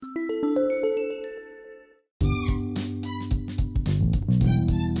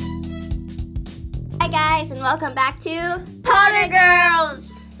guys, and welcome back to Potter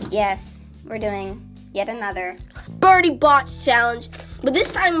Girls! Yes, we're doing yet another Birdie Bots challenge. But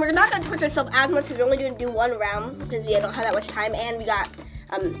this time, we're not going to torture ourselves as much because we're only going to do one round because we don't have that much time. And we got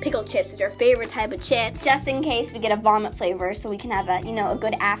pickle chips, which is our favorite type of chips. just in case we get a vomit flavor so we can have a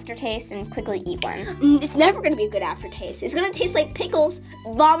good aftertaste and quickly eat one. It's never going to be a good aftertaste. It's going to taste like pickles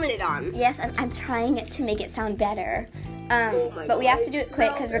vomited on. Yes, I'm trying it to make it sound better. my But we God, have to do it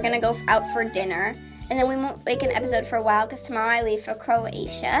quick because we're going to go out for dinner. And then we won't make an episode for a while because tomorrow I leave for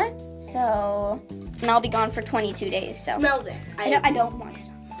Croatia. So, and I'll be gone for 22 days. So Smell this. I don't want to.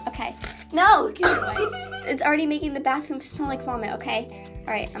 Okay. No, get away. It's already making the bathroom smell like vomit, okay?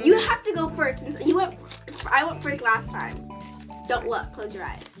 All right. You have to go first. Since I went first last time. Don't look. Close your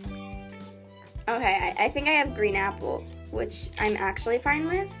eyes. Okay, I think I have green apple, which I'm actually fine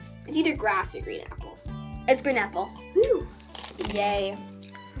with. It's either grass or green apple. It's green apple. Woo. Yay.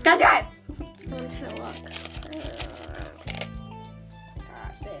 That's right. I'm trying to look.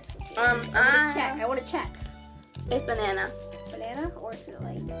 Got this. Okay. I want to check. It's banana. Banana or is it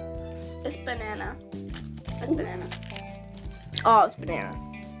like? It's banana. It's banana. Oh, it's banana.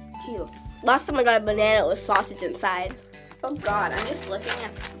 Cute. Last time I got a banana, it was sausage inside. Oh God, I'm just looking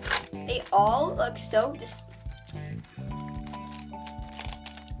at. They all look so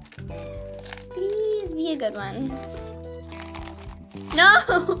Please be a good one. No,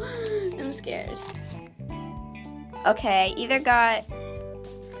 I'm scared. Okay, You either got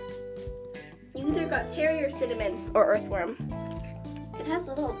cherry or cinnamon or earthworm. it has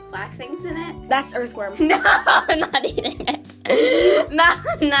little black things in it. That's earthworm. No, I'm not eating it. No,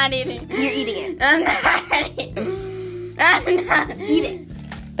 I'm not eating it. You're eating it. I'm not eating. I'm not. Eat it.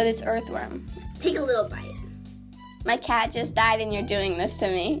 But it's earthworm. Take a little bite. My cat just died and you're doing this to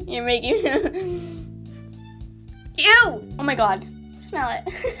me. You're making Ew! Oh my God. Smell it.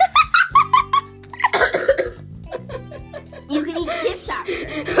 You can eat chips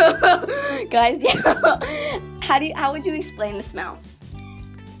after. Guys, yeah. How would you explain the smell?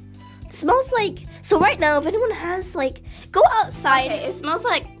 Smells like, so right now, if anyone has go outside. Okay, it smells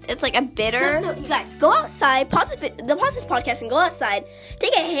like it's like a bitter. No, you guys, go outside, pause this podcast and go outside,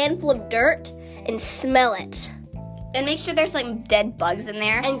 take a handful of dirt and smell it. And make sure there's like dead bugs in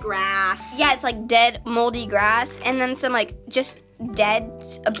there. And grass. Yeah, it's like dead, moldy grass, and then some just dead.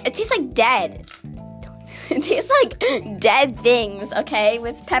 It tastes like dead. It tastes like dead things. Okay,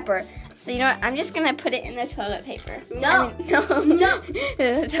 with pepper. So you know what? I'm just gonna put it in the toilet paper. No. No. No.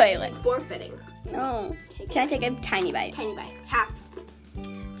 In the toilet. Forfeiting. No. Can I take a tiny bite? Tiny bite. Half. You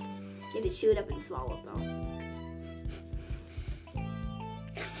have to chew it up and swallow it though.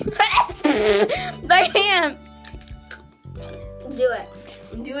 I can't. Do it.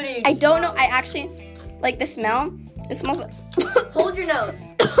 Do it. I don't know. I actually like the smell. It smells like. Hold your nose.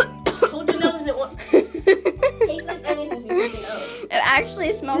 Hold your nose and it won't taste like anything. You hold your nose. It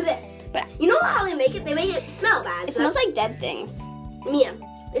actually smells. Do this. But you know how they make it? They make it smell bad. it smells like dead things. Mia,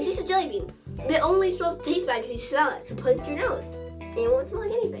 it's just a jelly bean. They only taste bad because you smell it. So put your nose. And it won't smell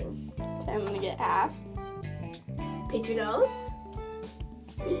like anything. Okay, I'm gonna get half. Pinch your nose.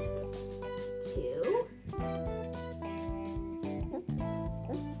 2.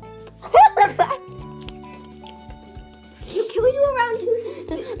 Can we do a round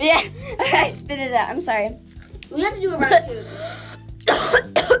 2? Yeah, I spit it out. I'm sorry. We have to do a round 2.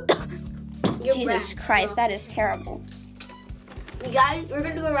 Jesus Christ, that is terrible. You guys, we're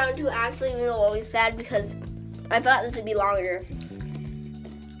gonna do a round 2 actually, even though it was sad because I thought this would be longer.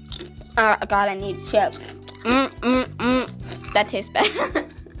 God, I need chips. That tastes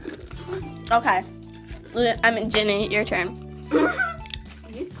bad. Okay. I'm Jenny, your turn. You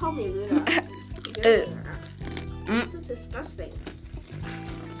just called me Luna. Ew. This is disgusting.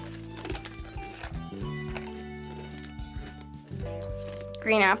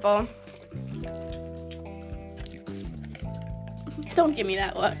 Green apple. Don't give me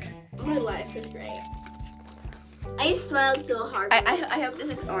that look. My life is great. I smiled so hard. I hope this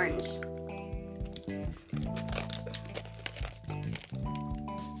is orange.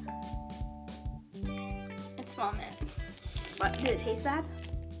 It's vomit. What? Did it taste bad?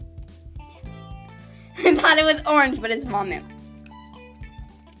 I thought it was orange, but it's vomit.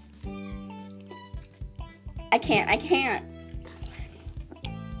 I can't.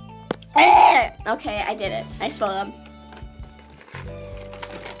 Okay, I did it. I swallowed.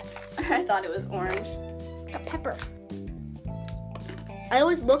 I thought it was orange. Got pepper. I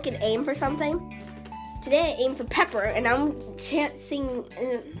always look and aim for something. Today I aimed for pepper, and I'm not singing.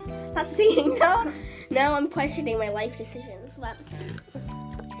 Now I'm questioning my life decisions.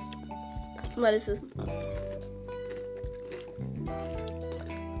 What is this?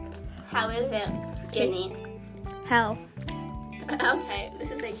 How is it? Jenny. How? Okay,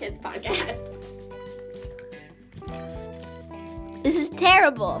 this is a kid's podcast. This is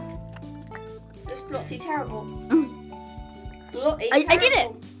terrible. This is pretty terrible. I did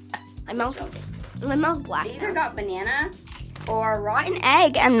it. My mouth black. I either got banana or rotten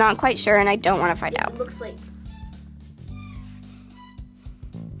egg. I'm not quite sure, and I don't want to find out. It looks like.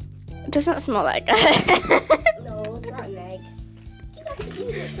 It doesn't smell like that. No, it's rotten egg. You have to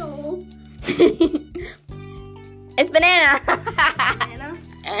eat it, though. It's banana. Banana?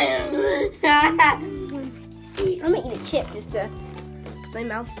 I'm gonna eat a chip just to. My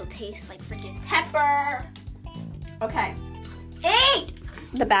mouth still tastes like freaking pepper. Okay, Eat!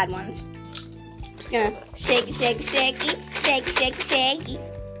 the bad ones. Just gonna shake it, shake it, shake it, shake it, shake it, shake it,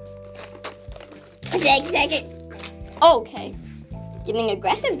 shake it, shake it. Okay, getting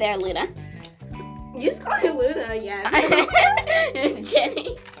aggressive there, Luna. You just called it Luna again.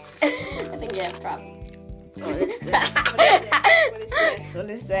 Jenny. I think you have a problem. What is this? What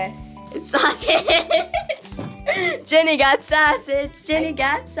is this? It's sausage. Jenny got sausage. Jenny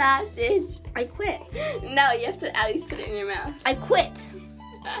got sausage. I quit. No, you have to at least put it in your mouth. I quit.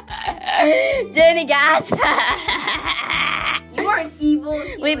 Jenny got sausage. You are an evil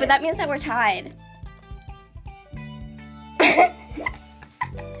human. Wait, but that means that we're tied.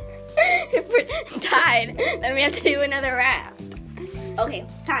 If we're tied, then we have to do another round. Okay,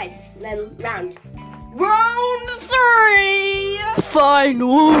 tied. Then round. Round 3!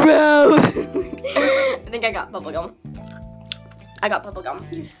 Final round! I think I got bubblegum. I got bubblegum.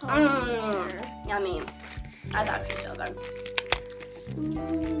 You're so Yummy. I thought it was so good.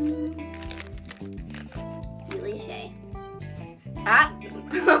 Delicious. Ah!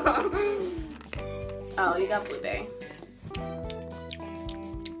 Oh, you got blueberry.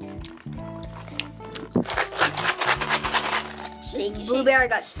 Shake, Blueberry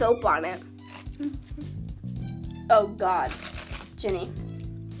got soap on it. Oh God, Jenny,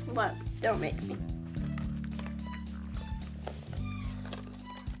 What? don't make me.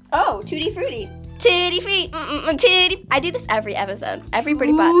 Oh, Tutti Frutti. Tutti Frutti. Tutti. I do this every episode. Every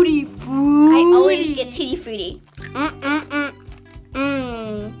Pretty Butts. Fruity. I always get Tutti Frutti.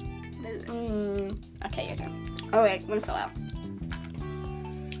 Okay, your turn. Oh wait, one fell out.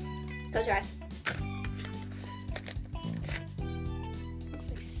 Close your eyes.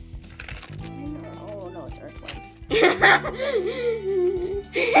 Oh no, it's earthworm.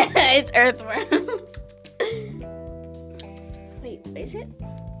 It's earthworm. Wait, is it?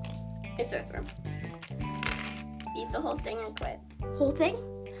 It's earthworm. Eat the whole thing and quit. Whole thing?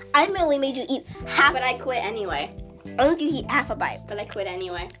 I only made you eat half. But I quit anyway. I made you eat half a bite. But I quit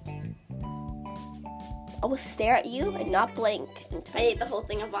anyway. I will stare at you and not blink. I ate the whole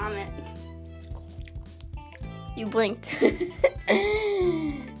thing of vomit. You blinked.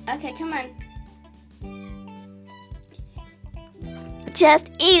 Okay, come on. Just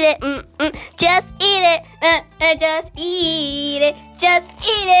eat it. Just eat it. Just eat it. Just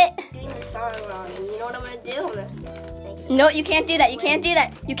eat it. Doing the song wrong. You know what I'm gonna do? I'm gonna No, you can't do that. You can't do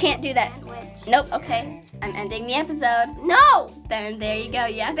that. You can't do that. sandwich. Nope. Okay. I'm ending the episode. No! Then there you go.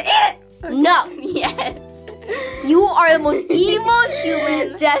 You have to eat it. No! Yes. You are the most evil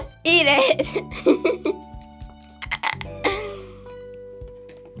human. Just eat it.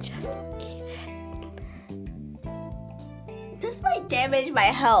 Just eat it. This might damage my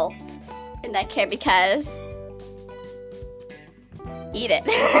health. And I care because eat it.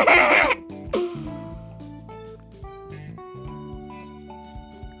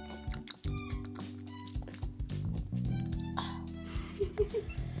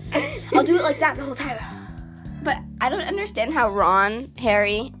 I'll do it like that the whole time. But I don't understand how Ron,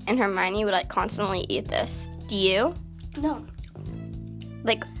 Harry, and Hermione would like constantly eat this. Do you? No.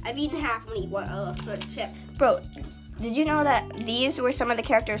 Like, I've eaten half. I'm gonna eat one sort of chip. bro, did you know that these were some of the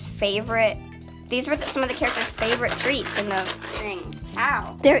characters' favorite? These were some of the characters' favorite treats in the things.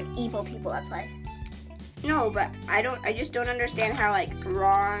 How? They're evil people, that's why. No, but I just don't understand how like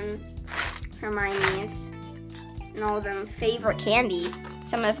Ron, Hermione's, and all of them favorite candy.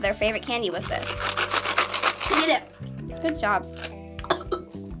 Some of their favorite candy was this. You did it. Good job.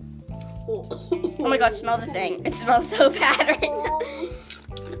 Oh my God, smell the thing. It smells so bad right now.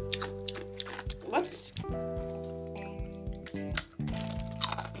 What's...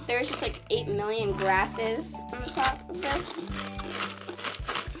 There's just like 8 million grasses on the top of this.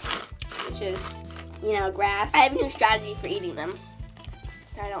 Which is, you know, grass. I have a new strategy for eating them.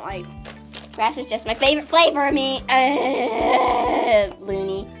 I don't like. Grass is just my favorite flavor of me.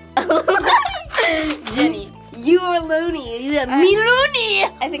 Loony. Jenny. You are loony. You are me loony.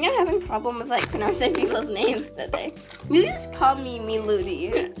 I think I'm having a problem with like pronouncing people's names today. You just called me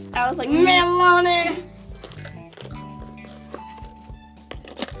loony. I was like, Melony.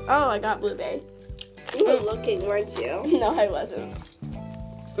 oh, I got blueberry. You were looking, weren't you? No, I wasn't.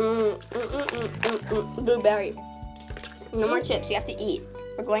 Blueberry. No more chips. You have to eat.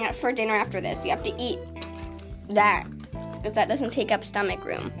 We're going out for dinner after this. You have to eat that because that doesn't take up stomach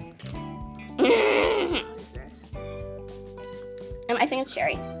room. What is this? I think it's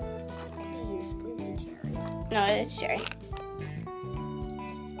cherry. Cherry. No, it's cherry.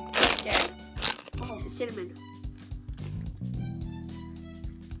 It's cherry. Oh, cinnamon.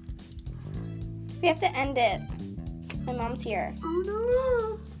 We have to end it. My mom's here. Oh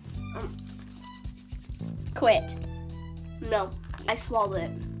no. Quit. No, I swallowed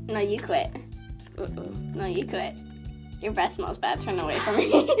it. No, you quit. No, you quit. Your breath smells bad. Turn away from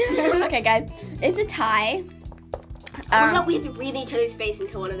me. Okay, guys. It's a tie. What about we have to breathe in each other's face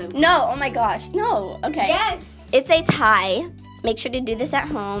until one of them. No, oh my gosh. No. Okay. Yes. It's a tie. Make sure to do this at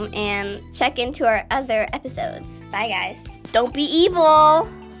home and check into our other episodes. Bye, guys. Don't be evil.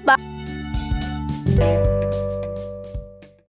 Bye.